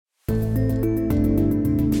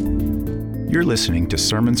You're listening to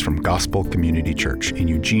sermons from Gospel Community Church in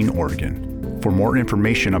Eugene, Oregon. For more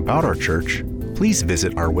information about our church, please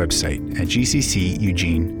visit our website at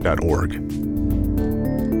gcceugene.org.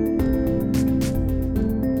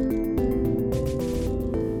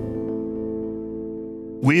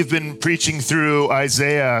 We've been preaching through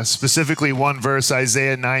Isaiah, specifically one verse,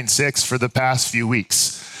 Isaiah 9:6, for the past few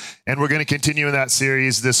weeks. And we're going to continue in that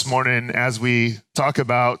series this morning as we talk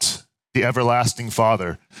about the everlasting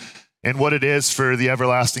Father and what it is for the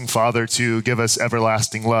everlasting Father to give us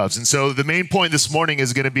everlasting loves. And so the main point this morning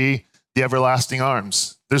is going to be the everlasting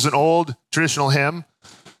arms. There's an old traditional hymn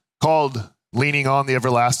called Leaning on the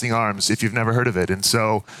Everlasting Arms, if you've never heard of it. And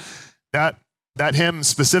so that hymn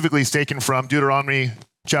specifically is taken from Deuteronomy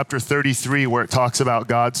chapter 33, where it talks about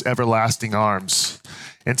God's everlasting arms.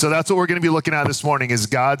 And so that's what we're going to be looking at this morning, is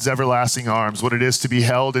God's everlasting arms, what it is to be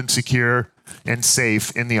held and secure and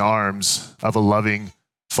safe in the arms of a loving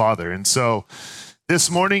Father. And so this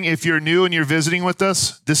morning, if you're new and you're visiting with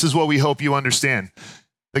us, this is what we hope you understand.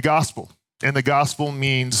 The gospel. And the gospel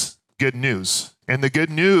means good news. And the good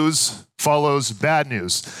news follows bad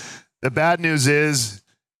news. The bad news is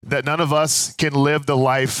that none of us can live the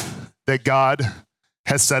life that God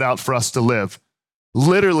has set out for us to live.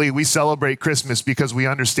 Literally, we celebrate Christmas because we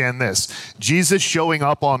understand this. Jesus showing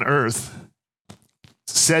up on earth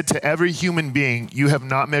said to every human being, you have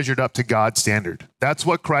not measured up to God's standard. That's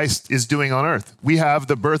what Christ is doing on earth. We have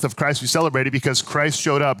the birth of Christ we celebrated because Christ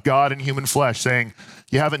showed up, God in human flesh, saying,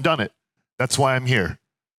 you haven't done it. That's why I'm here.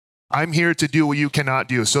 I'm here to do what you cannot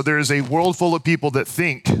do. So there is a world full of people that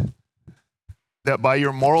think that by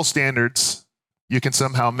your moral standards, you can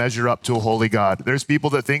somehow measure up to a holy God. There's people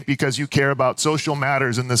that think because you care about social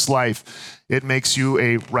matters in this life, it makes you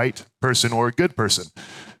a right person or a good person.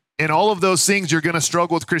 In all of those things, you're going to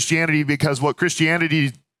struggle with Christianity because what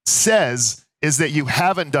Christianity says is that you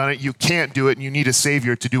haven't done it, you can't do it, and you need a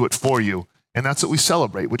Savior to do it for you. And that's what we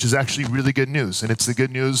celebrate, which is actually really good news. And it's the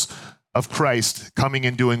good news of Christ coming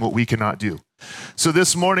and doing what we cannot do. So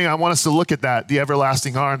this morning, I want us to look at that, the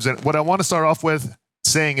everlasting arms. And what I want to start off with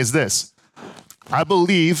saying is this. I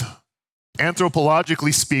believe,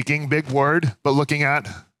 anthropologically speaking, big word, but looking at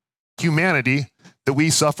humanity, that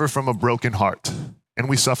we suffer from a broken heart. And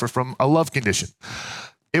we suffer from a love condition.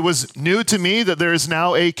 It was new to me that there is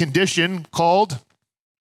now a condition called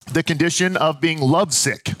the condition of being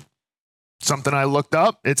lovesick. Something I looked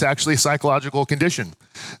up, it's actually a psychological condition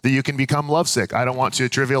that you can become lovesick. I don't want to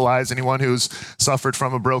trivialize anyone who's suffered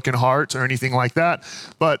from a broken heart or anything like that,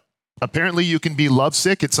 but apparently you can be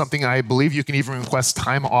lovesick. It's something I believe you can even request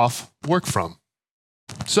time off work from.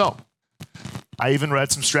 So, I even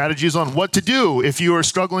read some strategies on what to do if you are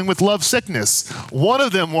struggling with love sickness. One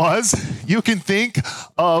of them was you can think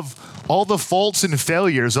of all the faults and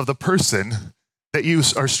failures of the person that you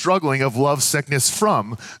are struggling of love sickness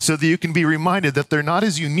from, so that you can be reminded that they're not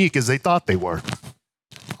as unique as they thought they were.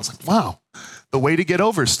 I was like, wow, the way to get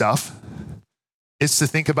over stuff is to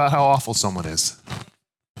think about how awful someone is.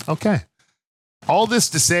 Okay. All this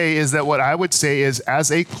to say is that what I would say is,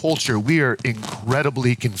 as a culture, we are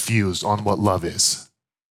incredibly confused on what love is.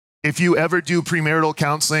 If you ever do premarital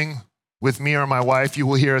counseling with me or my wife, you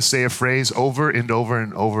will hear us say a phrase over and over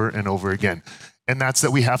and over and over again. And that's that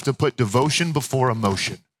we have to put devotion before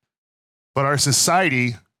emotion. But our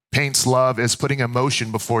society paints love as putting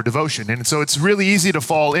emotion before devotion. And so it's really easy to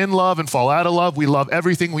fall in love and fall out of love. We love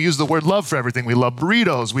everything. We use the word love for everything. We love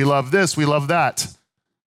burritos. We love this. We love that.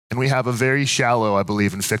 And we have a very shallow, I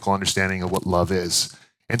believe, and fickle understanding of what love is.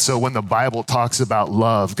 And so when the Bible talks about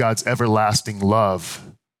love, God's everlasting love,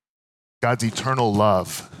 God's eternal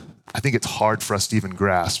love, I think it's hard for us to even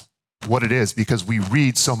grasp what it is, because we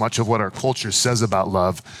read so much of what our culture says about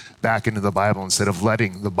love back into the Bible instead of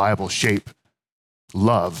letting the Bible shape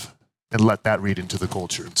love and let that read into the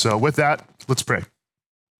culture. So with that, let's pray.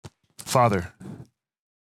 Father,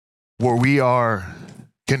 where we are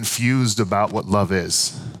confused about what love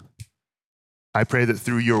is, I pray that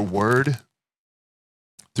through your word,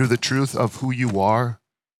 through the truth of who you are,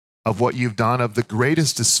 of what you've done, of the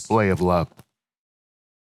greatest display of love,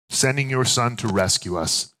 sending your son to rescue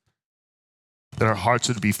us, that our hearts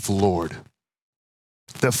would be floored.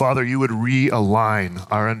 That, Father, you would realign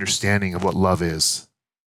our understanding of what love is.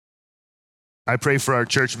 I pray for our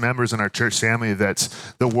church members and our church family that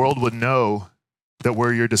the world would know that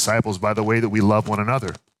we're your disciples by the way that we love one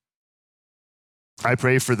another. I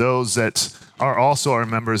pray for those that are also our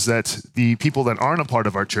members, that the people that aren't a part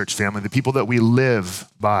of our church family, the people that we live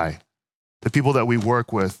by, the people that we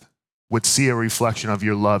work with, would see a reflection of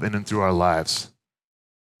your love in and through our lives.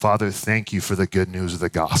 Father, thank you for the good news of the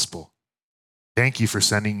gospel. Thank you for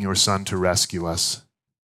sending your son to rescue us.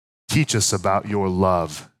 Teach us about your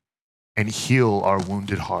love and heal our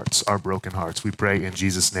wounded hearts, our broken hearts. We pray in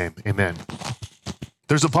Jesus' name. Amen.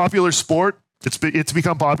 There's a popular sport. It's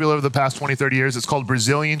become popular over the past 20, 30 years. It's called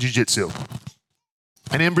Brazilian Jiu-Jitsu.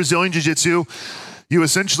 And in Brazilian Jiu-Jitsu, you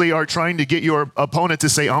essentially are trying to get your opponent to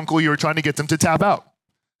say uncle. You're trying to get them to tap out.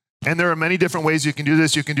 And there are many different ways you can do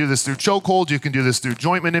this. You can do this through chokehold. You can do this through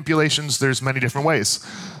joint manipulations. There's many different ways.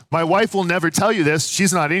 My wife will never tell you this.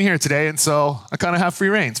 She's not in here today, and so I kind of have free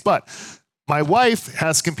reins. But my wife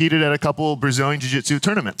has competed at a couple Brazilian Jiu-Jitsu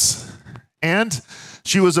tournaments. And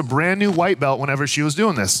she was a brand new white belt whenever she was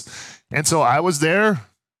doing this. And so I was there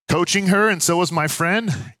coaching her, and so was my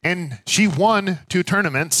friend. And she won 2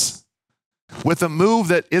 tournaments with a move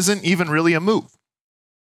that isn't even really a move.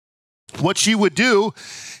 What she would do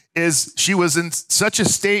is she was in such a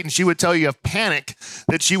state, and she would tell you of panic,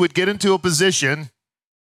 that she would get into a position.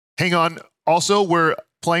 Hang on. Also, we're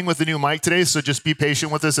playing with the new mic today, so just be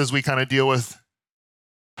patient with us as we kind of deal with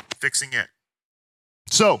fixing it.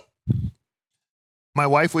 So my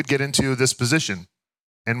wife would get into this position,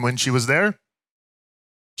 and when she was there,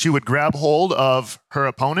 she would grab hold of her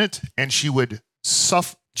opponent, and she would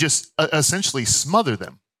essentially smother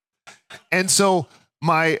them. And so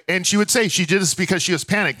she would say she did this because she was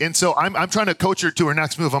panicked. And so I'm trying to coach her to her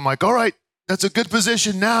next move. I'm like, all right, that's a good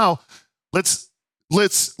position now. Let's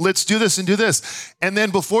do this and do this. And then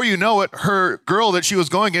before you know it, her girl that she was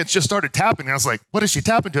going against just started tapping. And I was like, what is she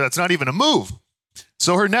tapping to? That's not even a move.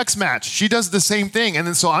 So her next match, she does the same thing. And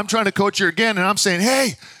then so I'm trying to coach her again, and I'm saying,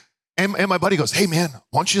 hey, and my buddy goes, hey man,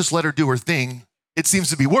 why don't you just let her do her thing? It seems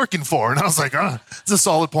to be working for her. And I was like, it's a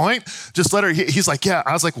solid point. Just let her. He's like, yeah.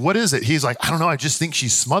 I was like, what is it? He's like, I don't know. I just think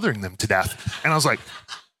she's smothering them to death. And I was like,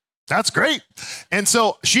 that's great. And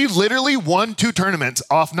so she literally won 2 tournaments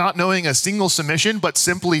off not knowing a single submission, but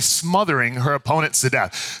simply smothering her opponents to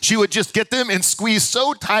death. She would just get them and squeeze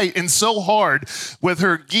so tight and so hard with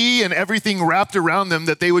her gi and everything wrapped around them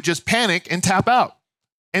that they would just panic and tap out.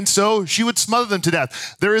 And so she would smother them to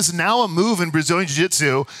death. There is now a move in Brazilian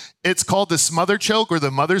Jiu-Jitsu. It's called the smother choke or the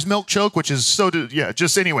mother's milk choke, which is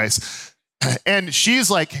just anyways. And she's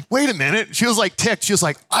like, wait a minute. She was like ticked. She was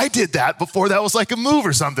like, I did that before that was like a move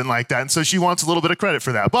or something like that. And so she wants a little bit of credit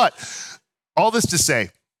for that. But all this to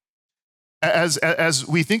say, as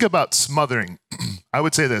we think about smothering, I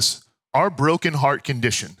would say this. Our broken heart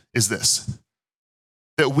condition is this,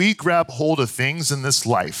 that we grab hold of things in this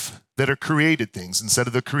life that are created things instead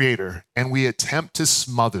of the creator, and we attempt to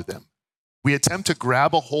smother them. We attempt to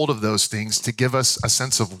grab a hold of those things to give us a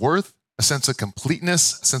sense of worth, a sense of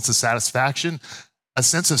completeness, a sense of satisfaction, a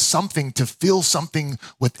sense of something, to feel something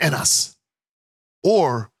within us.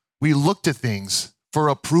 Or we look to things for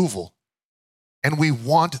approval, and we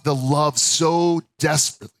want the love so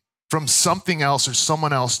desperately from something else or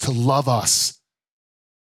someone else to love us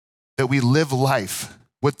that we live life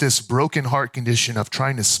with this broken heart condition of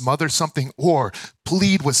trying to smother something or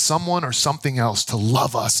plead with someone or something else to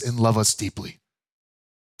love us and love us deeply.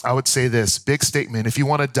 I would say this big statement: if you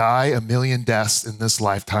want to die a million deaths in this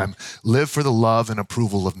lifetime, live for the love and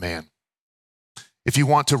approval of man. If you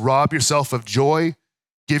want to rob yourself of joy,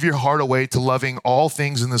 give your heart away to loving all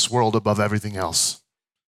things in this world above everything else.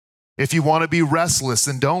 If you want to be restless,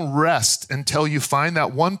 then don't rest until you find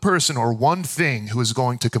that one person or one thing who is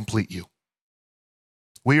going to complete you.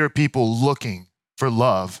 We are people looking for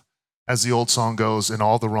love, as the old song goes, in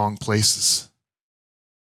all the wrong places.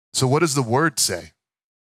 So what does the word say?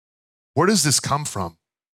 Where does this come from?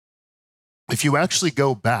 If you actually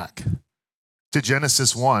go back to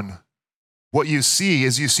Genesis 1, what you see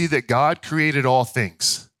that God created all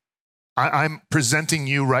things. I'm presenting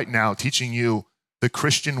you right now, teaching you the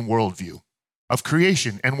Christian worldview of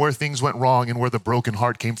creation and where things went wrong and where the broken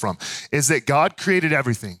heart came from, is that God created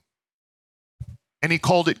everything. And he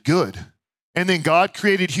called it good. And then God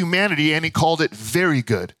created humanity, and he called it very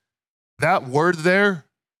good. That word there,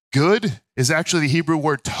 good, is actually the Hebrew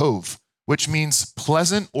word tov, which means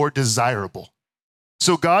pleasant or desirable.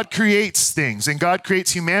 So God creates things, and God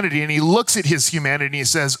creates humanity, and he looks at his humanity and he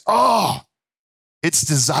says, oh, it's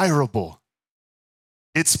desirable.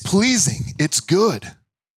 It's pleasing. It's good.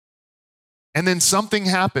 And then something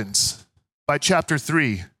happens. By chapter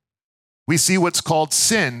 3, we see what's called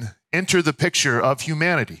sin enter the picture of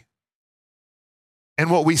humanity. And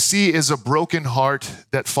what we see is a broken heart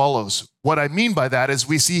that follows. What I mean by that is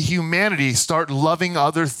we see humanity start loving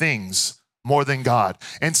other things more than God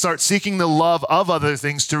and start seeking the love of other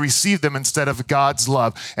things to receive them instead of God's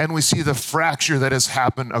love. And we see the fracture that has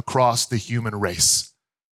happened across the human race.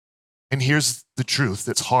 And here's the truth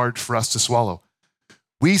that's hard for us to swallow.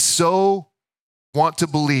 We so want to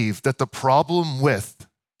believe that the problem with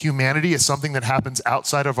humanity is something that happens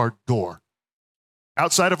outside of our door,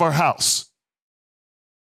 outside of our house.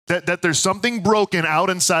 That there's something broken out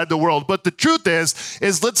inside the world. But the truth is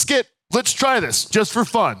let's try this just for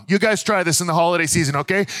fun. You guys try this in the holiday season,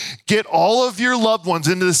 okay? Get all of your loved ones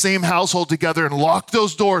into the same household together and lock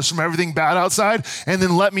those doors from everything bad outside, and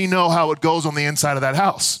then let me know how it goes on the inside of that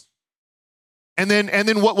house. And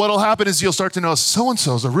then what'll happen is you'll start to know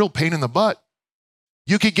so-and-so's a real pain in the butt.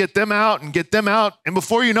 You could get them out, and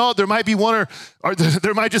before you know it, there might be one or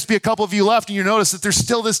there might just be a couple of you left, and you notice that there's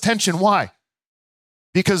still this tension. Why?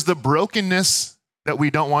 Because the brokenness that we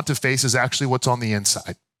don't want to face is actually what's on the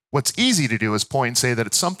inside. What's easy to do is point and say that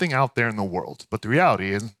it's something out there in the world. But the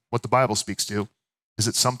reality is, what the Bible speaks to, is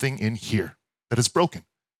it's something in here that is broken.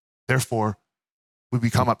 Therefore, we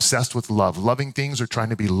become obsessed with love, loving things or trying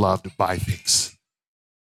to be loved by things.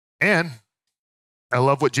 And I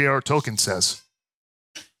love what J.R. Tolkien says.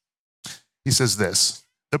 He says this: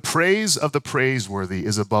 the praise of the praiseworthy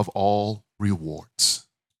is above all rewards.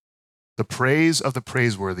 The praise of the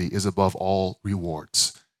praiseworthy is above all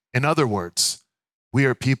rewards. In other words, we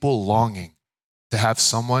are people longing to have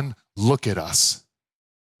someone look at us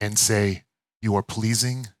and say, you are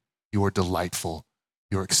pleasing, you are delightful,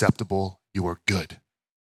 you are acceptable, you are good.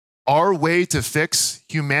 Our way to fix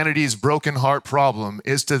humanity's broken heart problem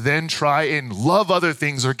is to then try and love other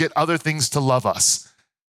things or get other things to love us,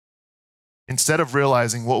 instead of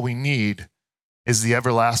realizing what we need is the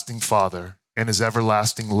everlasting Father and his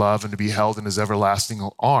everlasting love and to be held in his everlasting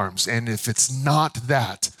arms. And if it's not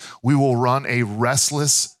that, we will run a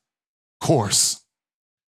restless course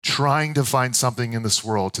trying to find something in this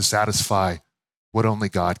world to satisfy what only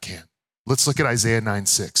God can. Let's look at Isaiah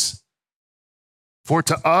 9:6. For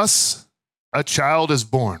to us a child is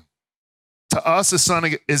born, to us a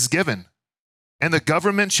son is given, and the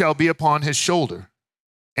government shall be upon his shoulder,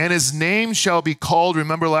 and his name shall be called.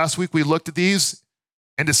 Remember last week we looked at these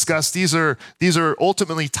and discussed these are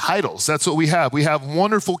ultimately titles. That's what we have. We have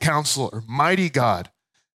Wonderful Counselor, Mighty God,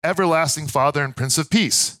 Everlasting Father, and Prince of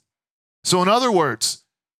Peace. So in other words,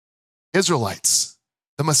 Israelites,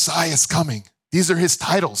 the Messiah is coming. These are his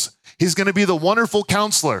titles. He's going to be the Wonderful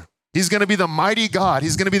Counselor. He's going to be the Mighty God.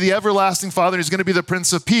 He's going to be the Everlasting Father. He's going to be the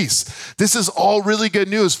Prince of Peace. This is all really good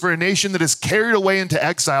news for a nation that is carried away into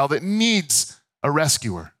exile that needs a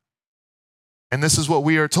rescuer. And this is what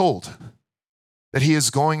we are told, that he is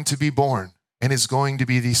going to be born and is going to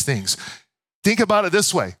be these things. Think about it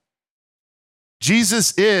this way.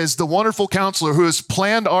 Jesus is the Wonderful Counselor who has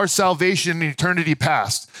planned our salvation in eternity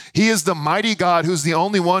past. He is the Mighty God who's the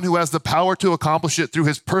only one who has the power to accomplish it through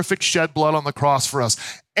his perfect shed blood on the cross for us.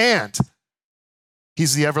 And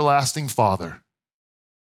he's the Everlasting Father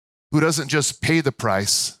who doesn't just pay the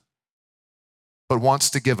price, but wants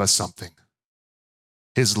to give us something: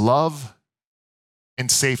 his love and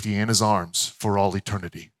safety in his arms for all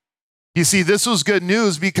eternity. You see, this was good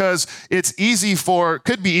news because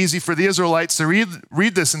could be easy for the Israelites to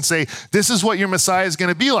read this and say, this is what your Messiah is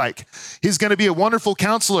going to be like. He's going to be a wonderful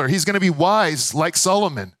counselor. He's going to be wise like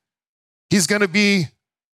Solomon. He's going to be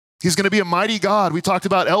a mighty God. We talked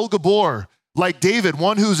about El Gabor, like David,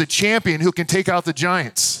 one who's a champion who can take out the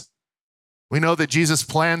giants. We know that Jesus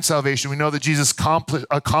planned salvation. We know that Jesus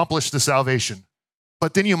accomplished the salvation.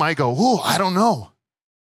 But then you might go, I don't know.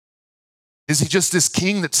 Is he just this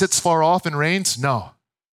king that sits far off and reigns? No.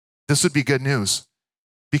 This would be good news,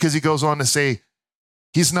 because he goes on to say,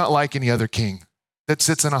 he's not like any other king that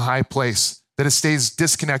sits in a high place, that stays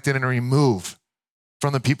disconnected and removed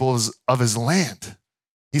from the people of his land.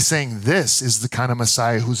 He's saying this is the kind of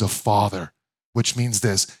Messiah who's a father, which means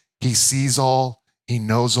this: he sees all, he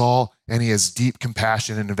knows all, and he has deep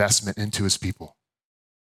compassion and investment into his people.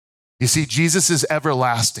 You see, Jesus is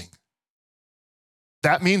everlasting.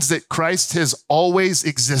 That means that Christ has always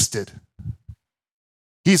existed.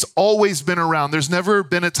 He's always been around. There's never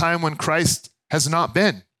been a time when Christ has not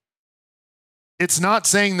been. It's not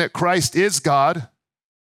saying that Christ is God.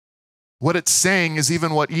 What it's saying is,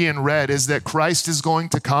 even what Ian read, is that Christ is going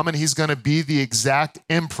to come and he's going to be the exact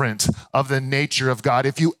imprint of the nature of God.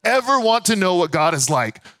 If you ever want to know what God is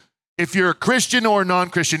like, if you're a Christian or a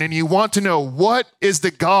non-Christian and you want to know what is the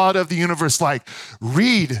God of the universe like,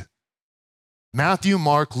 read Matthew,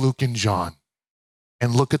 Mark, Luke, and John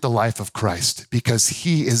and look at the life of Christ, because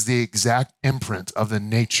he is the exact imprint of the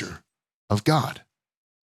nature of God.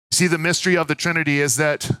 See, the mystery of the Trinity is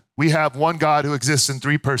that we have one God who exists in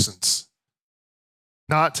three persons.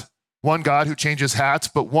 Not one God who changes hats,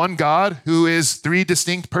 but one God who is three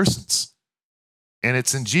distinct persons. And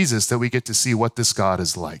it's in Jesus that we get to see what this God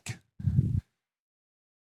is like.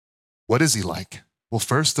 What is he like? Well,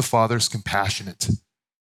 first, the Father's compassionate.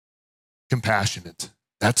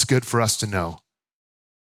 That's good for us to know.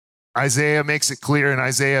 Isaiah makes it clear in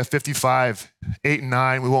Isaiah 55, 8 and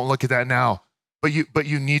 9. We won't look at that now, but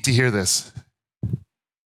you need to hear this.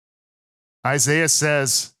 Isaiah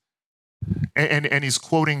says, and he's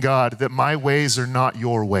quoting God, that my ways are not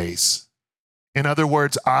your ways. In other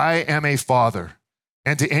words, I am a father.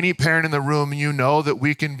 And to any parent in the room, you know that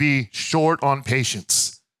we can be short on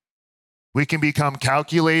patience. We can become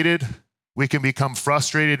calculated. We can become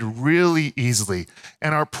frustrated really easily.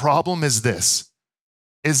 And our problem is this,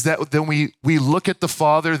 is that then we look at the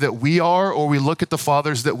father that we are, or we look at the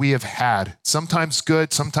fathers that we have had, sometimes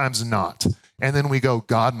good, sometimes not. And then we go,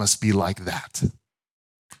 God must be like that.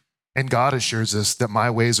 And God assures us that my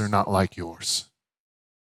ways are not like yours.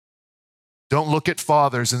 Don't look at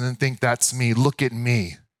fathers and then think that's me. Look at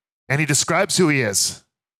me. And he describes who he is.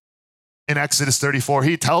 In Exodus 34,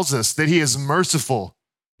 he tells us that he is merciful,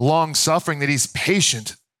 long-suffering, that he's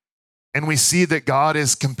patient. And we see that God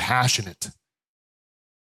is compassionate.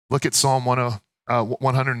 Look at Psalm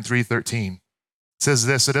 103:13. It says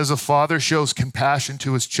this, that as a father shows compassion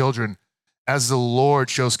to his children, as the Lord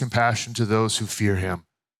shows compassion to those who fear him.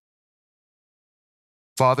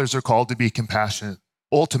 Fathers are called to be compassionate.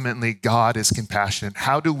 Ultimately, God is compassionate.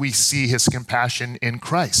 How do we see his compassion in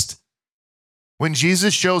Christ? When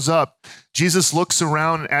Jesus shows up, Jesus looks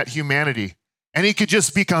around at humanity, and he could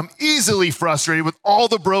just become easily frustrated with all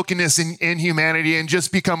the brokenness in humanity and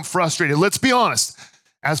just become frustrated. Let's be honest.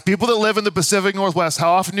 As people that live in the Pacific Northwest,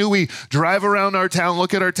 how often do we drive around our town,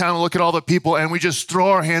 look at our town, look at all the people, and we just throw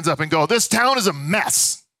our hands up and go, this town is a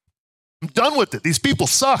mess. I'm done with it. These people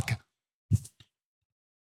suck.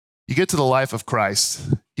 You get to the life of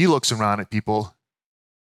Christ, he looks around at people,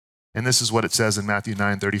 and this is what it says in Matthew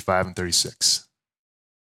 9:35 and 36.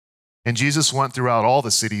 And Jesus went throughout all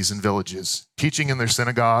the cities and villages, teaching in their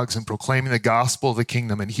synagogues and proclaiming the gospel of the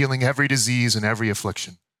kingdom and healing every disease and every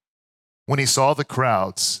affliction. When he saw the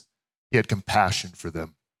crowds, he had compassion for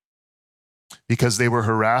them because they were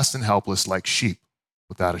harassed and helpless like sheep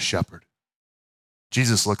without a shepherd.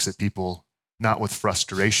 Jesus looks at people not with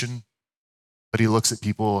frustration, but he looks at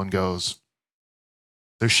people and goes,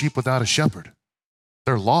 they're sheep without a shepherd.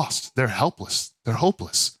 They're lost. They're helpless. They're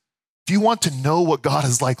hopeless. If you want to know what God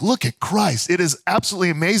is like, look at Christ. It is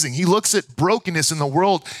absolutely amazing. He looks at brokenness in the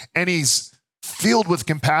world and he's filled with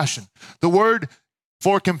compassion. The word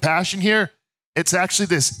for compassion here, it's actually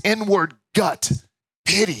this inward gut,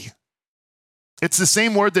 pity. It's the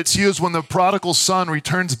same word that's used when the prodigal son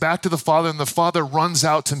returns back to the father and the father runs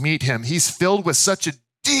out to meet him. He's filled with such a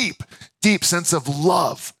deep, deep sense of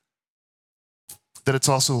love that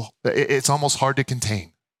it's almost hard to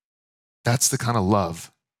contain. That's the kind of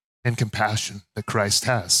love and compassion that Christ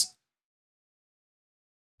has.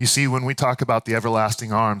 You see, when we talk about the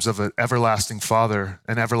everlasting arms of an everlasting Father,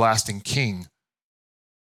 an everlasting King,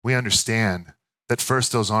 we understand that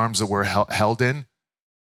first those arms that we're held in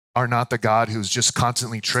are not the God who's just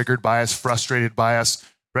constantly triggered by us, frustrated by us,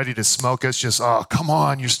 ready to smoke us, just, oh, come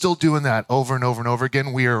on, you're still doing that over and over and over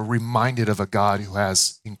again. We are reminded of a God who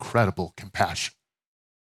has incredible compassion,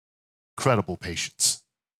 incredible patience.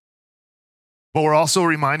 But we're also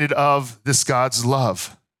reminded of this God's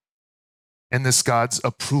love and this God's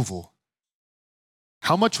approval.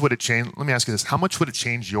 How much would it change? Let me ask you this. How much would it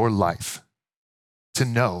change your life to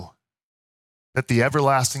know that the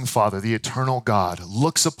everlasting Father, the eternal God,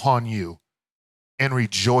 looks upon you and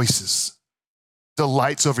rejoices,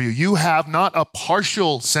 delights over you? You have not a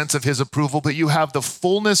partial sense of his approval, but you have the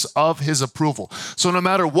fullness of his approval. So no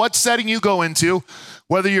matter what setting you go into,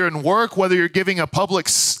 whether you're in work, whether you're giving a public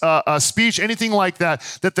speech, anything like that,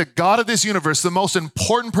 that the God of this universe, the most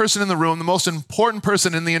important person in the room, the most important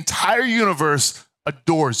person in the entire universe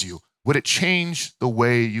adores you. Would it change the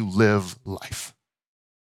way you live life?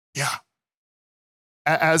 Yeah.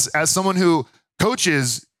 As someone who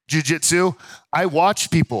coaches jiu-jitsu, I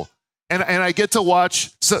watch people. And I get to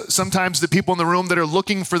watch sometimes the people in the room that are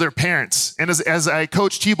looking for their parents. And as I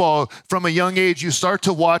coach T-ball from a young age, you start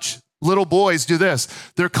to watch little boys do this.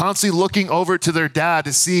 They're constantly looking over to their dad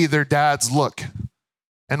to see their dad's look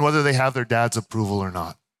and whether they have their dad's approval or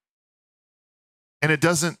not. And it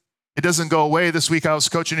doesn't go away. This week I was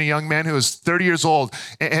coaching a young man who was 30 years old.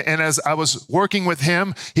 And as I was working with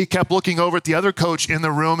him, he kept looking over at the other coach in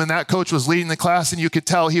the room, and that coach was leading the class, and you could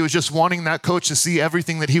tell he was just wanting that coach to see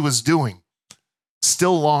everything that he was doing,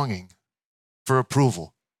 still longing for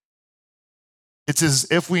approval. It's as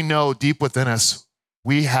if we know deep within us,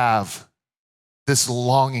 we have this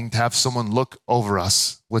longing to have someone look over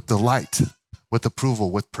us with delight, with approval,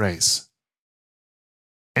 with praise.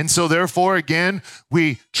 And so therefore, again,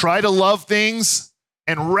 we try to love things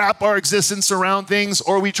and wrap our existence around things,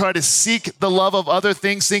 or we try to seek the love of other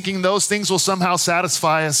things, thinking those things will somehow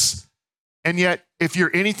satisfy us. And yet, if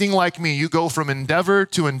you're anything like me, you go from endeavor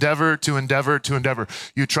to endeavor to endeavor to endeavor.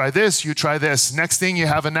 You try this, you try this. Next thing, you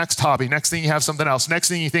have a next hobby. Next thing, you have something else. Next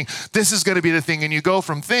thing, you think, this is going to be the thing. And you go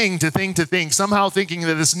from thing to thing to thing, somehow thinking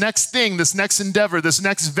that this next thing, this next endeavor, this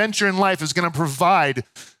next venture in life is going to provide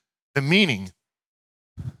the meaning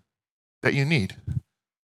that you need,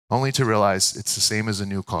 only to realize it's the same as a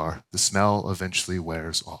new car. The smell eventually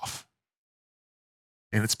wears off.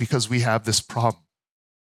 And it's because we have this problem.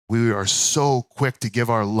 We are so quick to give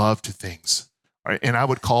our love to things, right? And I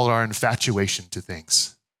would call it our infatuation to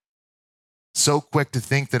things. So quick to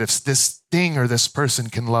think that if this thing or this person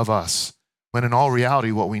can love us, when in all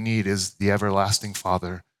reality, what we need is the everlasting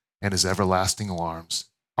Father and his everlasting arms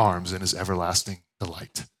and his everlasting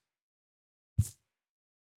delight.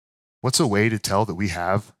 What's a way to tell that we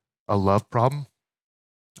have a love problem?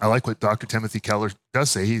 I like what Dr. Timothy Keller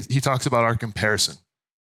does say. He talks about our comparison.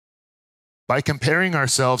 By comparing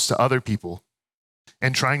ourselves to other people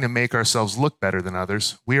and trying to make ourselves look better than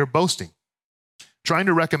others, we are boasting, trying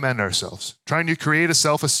to recommend ourselves, trying to create a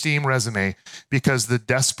self-esteem resume because we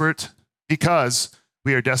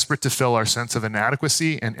are desperate to fill our sense of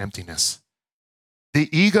inadequacy and emptiness. The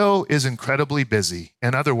ego is incredibly busy.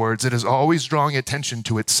 In other words, it is always drawing attention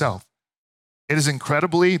to itself. It is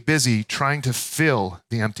incredibly busy trying to fill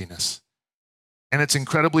the emptiness. And it's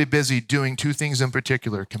incredibly busy doing two things in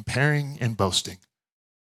particular, comparing and boasting.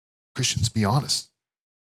 Christians, be honest.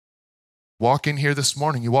 Walk in here this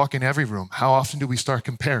morning, you walk in every room. How often do we start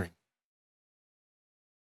comparing?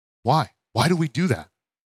 Why? Why do we do that?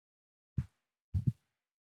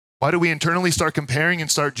 Why do we internally start comparing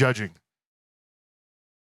and start judging?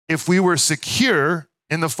 If we were secure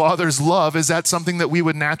in the Father's love, is that something that we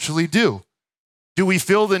would naturally do? Do we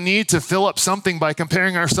feel the need to fill up something by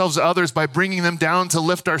comparing ourselves to others, by bringing them down to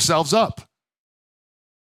lift ourselves up?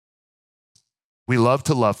 We love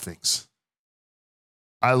to love things.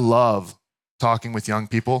 I love talking with young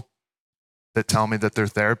people that tell me that their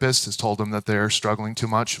therapist has told them that they're struggling too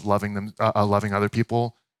much, loving other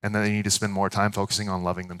people, and that they need to spend more time focusing on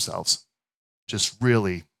loving themselves. Just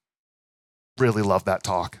really, really love that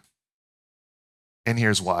talk. And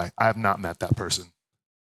here's why. I have not met that person.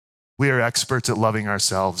 We are experts at loving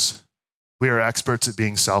ourselves. We are experts at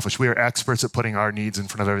being selfish. We are experts at putting our needs in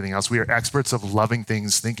front of everything else. We are experts of loving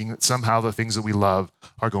things, thinking that somehow the things that we love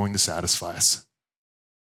are going to satisfy us.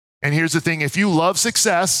 And here's the thing. If you love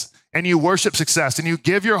success and you worship success and you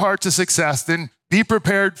give your heart to success, then be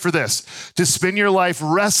prepared for this, to spend your life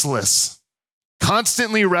restless,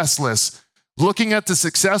 constantly restless, looking at the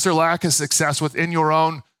success or lack of success within your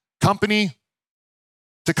own company,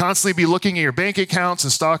 to constantly be looking at your bank accounts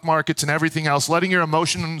and stock markets and everything else, letting your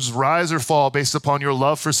emotions rise or fall based upon your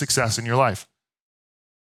love for success in your life.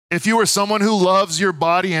 If you are someone who loves your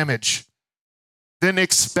body image, then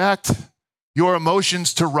expect your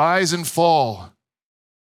emotions to rise and fall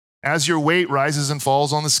as your weight rises and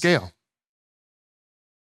falls on the scale.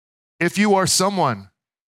 If you are someone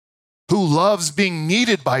who loves being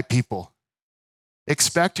needed by people,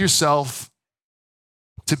 expect yourself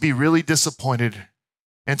to be really disappointed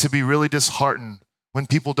and to be really disheartened when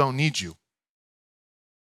people don't need you.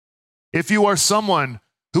 If you are someone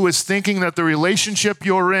who is thinking that the relationship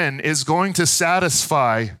you're in is going to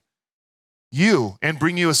satisfy you and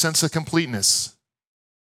bring you a sense of completeness,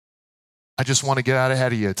 I just want to get out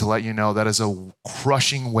ahead of you to let you know that is a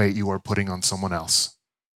crushing weight you are putting on someone else.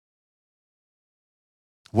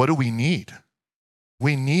 What do we need?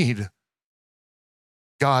 We need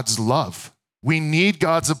God's love. We need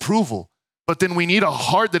God's approval. But then we need a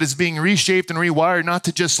heart that is being reshaped and rewired, not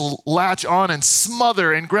to just latch on and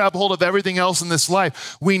smother and grab hold of everything else in this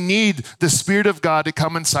life. We need the Spirit of God to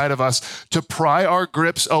come inside of us, to pry our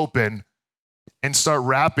grips open and start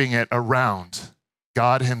wrapping it around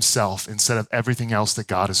God himself instead of everything else that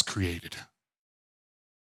God has created.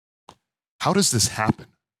 How does this happen?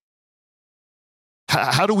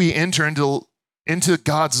 How do we enter into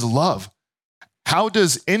God's love? How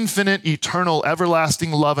does infinite, eternal,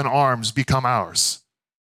 everlasting love and arms become ours?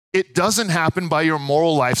 It doesn't happen by your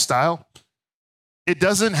moral lifestyle. It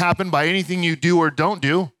doesn't happen by anything you do or don't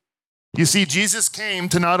do. You see, Jesus came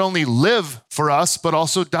to not only live for us, but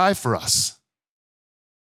also die for us.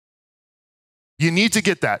 You need to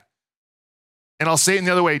get that. And I'll say it in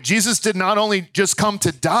the other way. Jesus did not only just come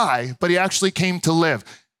to die, but he actually came to live.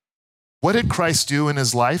 What did Christ do in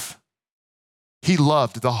his life? He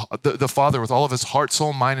loved the Father with all of his heart,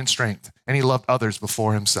 soul, mind, and strength, and he loved others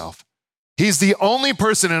before himself. He's the only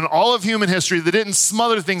person in all of human history that didn't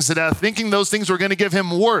smother things to death, thinking those things were going to give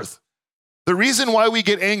him worth. The reason why we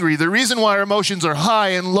get angry, the reason why our emotions are high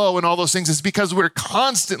and low and all those things is because we're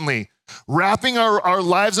constantly wrapping our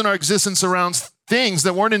lives and our existence around things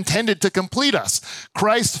that weren't intended to complete us.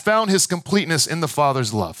 Christ found his completeness in the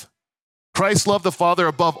Father's love. Christ loved the Father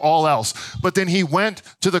above all else, but then he went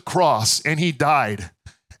to the cross and he died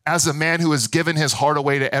as a man who has given his heart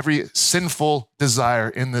away to every sinful desire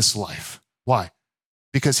in this life. Why?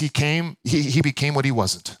 Because he became what he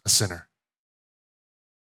wasn't, a sinner,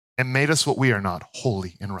 and made us what we are not,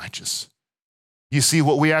 holy and righteous. You see,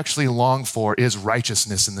 what we actually long for is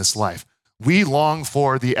righteousness in this life. We long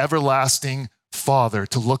for the everlasting Father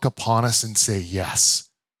to look upon us and say, yes,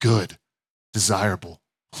 good, desirable,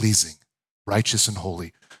 pleasing, righteous, and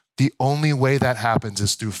holy. The only way that happens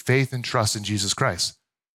is through faith and trust in Jesus Christ.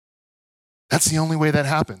 That's the only way that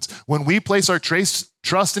happens. When we place our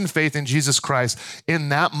trust and faith in Jesus Christ, in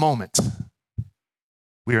that moment,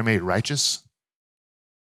 we are made righteous.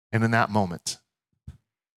 And in that moment,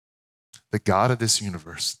 the God of this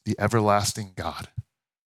universe, the everlasting God,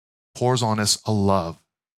 pours on us a love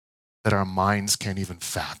that our minds can't even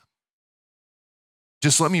fathom.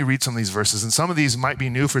 Just let me read some of these verses. And some of these might be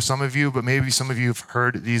new for some of you, but maybe some of you have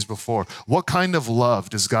heard these before. What kind of love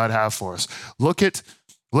does God have for us? Look at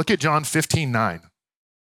John 15:9.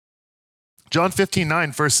 John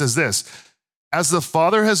 15:9 first says this, as the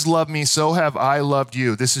Father has loved me, so have I loved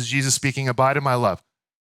you. This is Jesus speaking, abide in my love.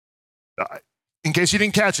 In case you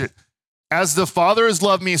didn't catch it, as the Father has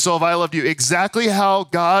loved me, so have I loved you. Exactly how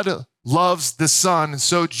God loves the Son,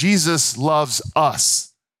 so Jesus loves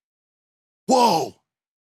us. Whoa!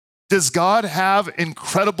 Does God have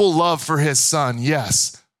incredible love for his Son?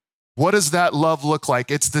 Yes. What does that love look like?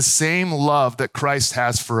 It's the same love that Christ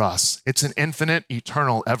has for us. It's an infinite,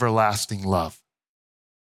 eternal, everlasting love.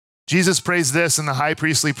 Jesus prays this in the high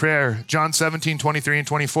priestly prayer, John 17:23 and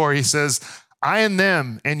 24. He says, I and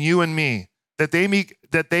them and you and me, that they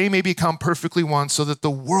may become perfectly one, so that the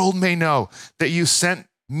world may know that you sent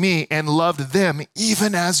me and loved them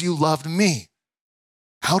even as you loved me.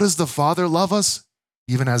 How does the Father love us?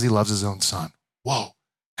 Even as he loves his own Son. Whoa.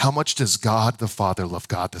 How much does God the Father love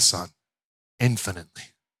God the Son?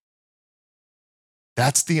 Infinitely.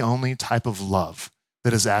 That's the only type of love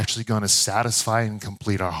that is actually going to satisfy and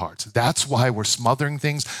complete our hearts. That's why we're smothering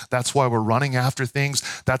things. That's why we're running after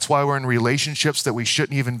things. That's why we're in relationships that we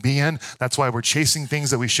shouldn't even be in. That's why we're chasing things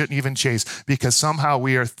that we shouldn't even chase, because somehow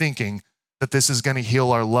we are thinking that this is going to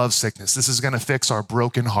heal our love sickness. This is going to fix our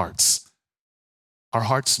broken hearts. Our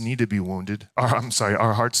hearts need to be wounded. Our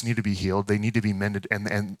hearts need to be healed. They need to be mended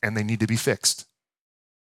and they need to be fixed.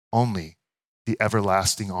 Only the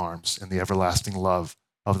everlasting arms and the everlasting love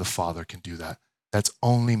of the Father can do that. That's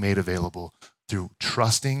only made available through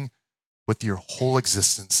trusting with your whole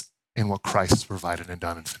existence in what Christ has provided and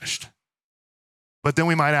done and finished. But then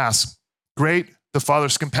we might ask, great, the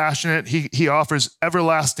Father's compassionate. He offers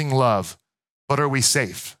everlasting love, but are we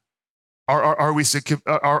safe? Are we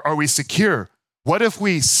secure? What if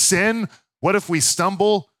we sin? What if we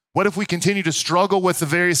stumble? What if we continue to struggle with the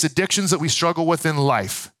various addictions that we struggle with in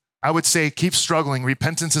life? I would say keep struggling.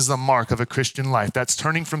 Repentance is the mark of a Christian life. That's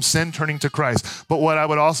turning from sin, turning to Christ. But what I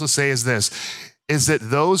would also say is this, is that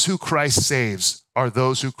those who Christ saves are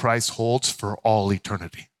those who Christ holds for all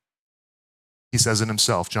eternity. He says it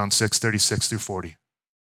himself, John 6:36-40.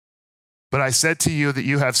 But I said to you that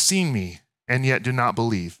you have seen me and yet do not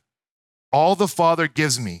believe. All the Father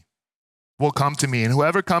gives me will come to me, and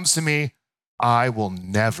whoever comes to me, I will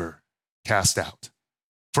never cast out.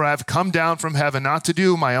 For I have come down from heaven not to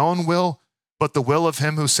do my own will, but the will of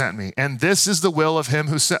him who sent me. And this is the will of him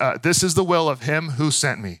who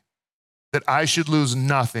sent me, that I should lose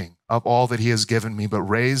nothing of all that he has given me, but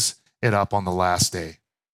raise it up on the last day.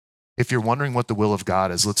 If you're wondering what the will of God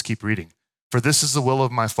is, let's keep reading. For this is the will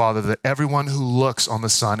of my Father, that everyone who looks on the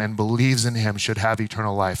Son and believes in him should have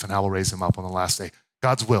eternal life, and I will raise him up on the last day.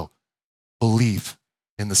 God's will. Believe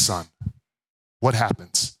in the Son. What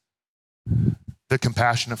happens? The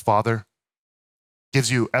compassionate Father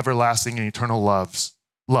gives you everlasting and eternal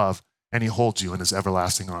love, and he holds you in his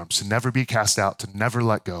everlasting arms to never be cast out, to never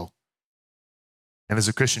let go. And as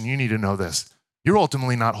a Christian, you need to know this. You're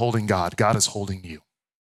ultimately not holding God. God is holding you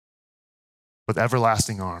with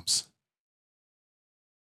everlasting arms.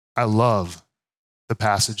 I love the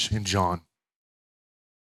passage in John.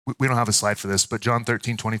 We don't have a slide for this, but John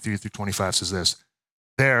 13:23-25 says this.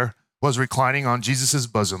 There was reclining on Jesus'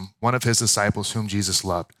 bosom one of his disciples whom Jesus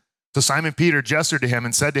loved. So Simon Peter gestured to him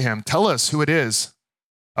and said to him, tell us who it is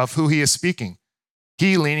of who he is speaking.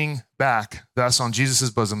 He, leaning back thus on Jesus'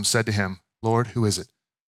 bosom, said to him, Lord, who is it?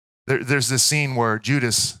 There's this scene where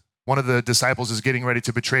Judas one of the disciples is getting ready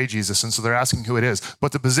to betray Jesus, and so they're asking who it is.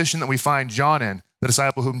 But the position that we find John in, the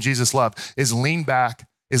disciple whom Jesus loved, is leaning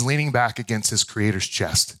back against his Creator's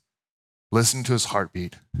chest, listening to his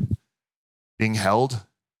heartbeat, being held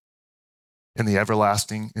in the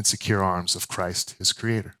everlasting and secure arms of Christ, his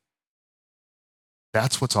Creator.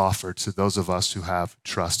 That's what's offered to those of us who have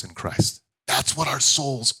trust in Christ. That's what our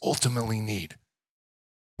souls ultimately need.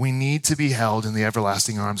 We need to be held in the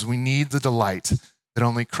everlasting arms. We need the delight that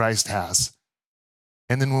only Christ has.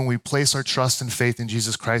 And then when we place our trust and faith in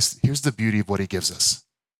Jesus Christ, here's the beauty of what he gives us.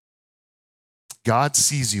 God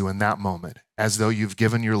sees you in that moment as though you've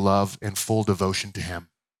given your love and full devotion to him.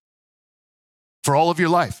 For all of your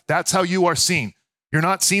life, that's how you are seen. You're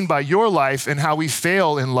not seen by your life and how we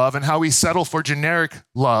fail in love and how we settle for generic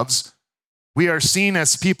loves. We are seen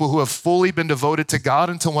as people who have fully been devoted to God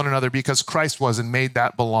and to one another because Christ was and made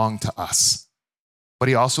that belong to us. But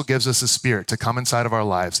he also gives us a spirit to come inside of our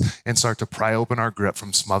lives and start to pry open our grip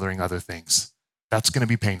from smothering other things. That's going to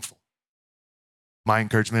be painful. My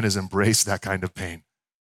encouragement is embrace that kind of pain.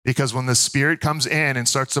 Because when the Spirit comes in and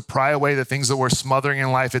starts to pry away the things that we're smothering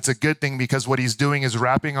in life, it's a good thing because what he's doing is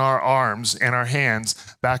wrapping our arms and our hands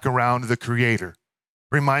back around the Creator,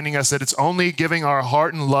 reminding us that it's only giving our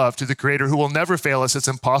heart and love to the Creator who will never fail us. It's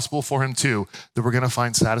impossible for him to, that we're going to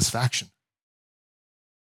find satisfaction.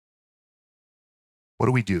 What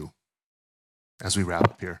do we do as we wrap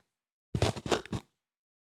up here?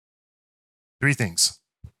 3 things.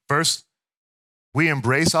 First, we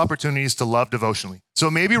embrace opportunities to love devotionally.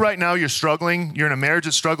 So maybe right now you're struggling, you're in a marriage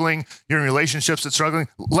that's struggling, you're in relationships that's struggling.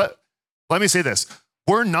 Let me say this.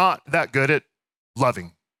 We're not that good at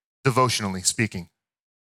loving, devotionally speaking.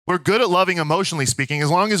 We're good at loving emotionally speaking. As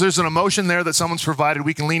long as there's an emotion there that someone's provided,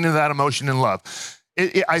 we can lean into that emotion in love.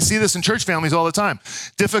 I see this in church families all the time.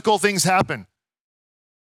 Difficult things happen.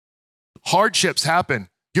 Hardships happen.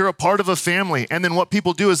 You're a part of a family. And then what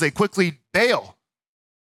people do is they quickly bail.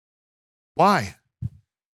 Why?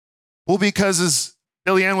 Well, because as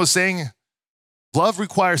Billy Ann was saying, love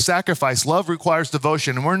requires sacrifice. Love requires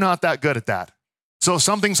devotion. And we're not that good at that. So if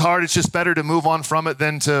something's hard, it's just better to move on from it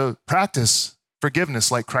than to practice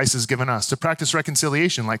forgiveness like Christ has given us, to practice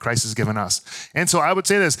reconciliation like Christ has given us. And so I would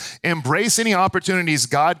say this, embrace any opportunities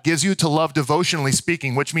God gives you to love devotionally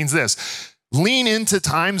speaking, which means this, lean into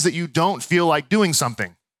times that you don't feel like doing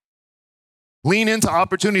something. Lean into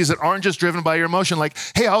opportunities that aren't just driven by your emotion. Like,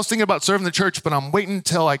 hey, I was thinking about serving the church, but I'm waiting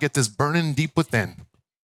until I get this burning deep within.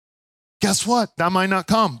 Guess what? That might not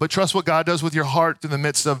come, but trust what God does with your heart through the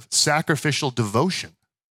midst of sacrificial devotion.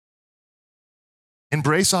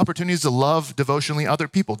 Embrace opportunities to love devotionally other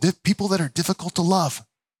people, people that are difficult to love.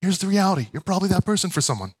 Here's the reality. You're probably that person for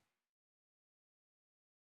someone.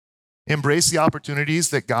 Embrace the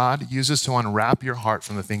opportunities that God uses to unwrap your heart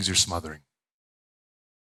from the things you're smothering.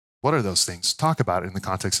 What are those things? Talk about it in the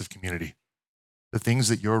context of community. The things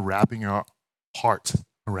that you're wrapping your heart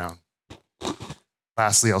around.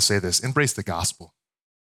 Lastly, I'll say this. Embrace the gospel.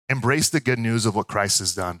 Embrace the good news of what Christ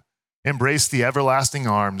has done. Embrace the everlasting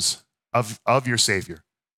arms of your Savior.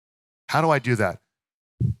 How do I do that?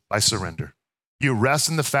 By surrender. You rest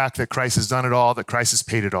in the fact that Christ has done it all, that Christ has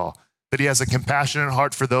paid it all, that he has a compassionate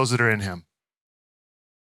heart for those that are in him,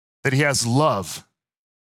 that he has love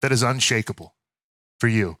that is unshakable for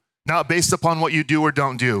you. Not based upon what you do or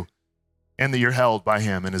don't do, and that you're held by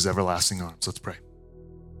him in his everlasting arms. Let's pray.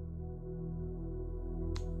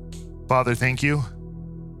 Father, thank you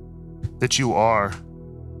that you are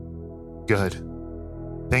good.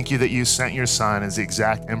 Thank you that you sent your son as the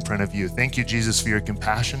exact imprint of you. Thank you, Jesus, for your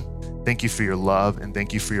compassion. Thank you for your love, and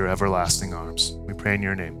thank you for your everlasting arms. We pray in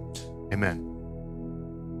your name. Amen.